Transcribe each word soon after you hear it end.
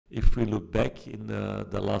if we look back in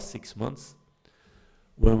the last 6 months,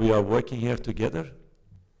 when we are working here together,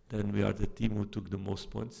 then we are the team who took the most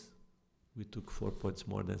points. We took 4 points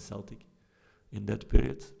more than Celtic in that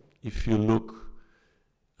period. If you look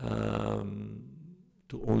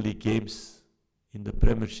to only games in the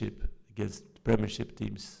Premiership against Premiership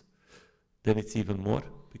teams, then it's even more,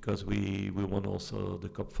 because we won also the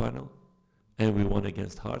cup final, and we won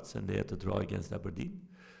against Hearts, and they had to draw against Aberdeen.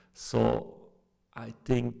 So I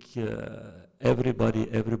think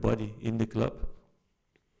everybody in the club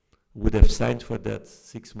would have signed for that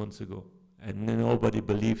 6 months ago, and nobody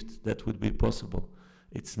believed that would be possible.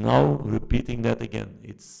 It's now repeating that again.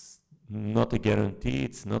 It's not a guarantee,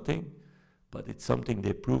 it's nothing, but it's something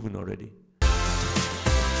they've proven already.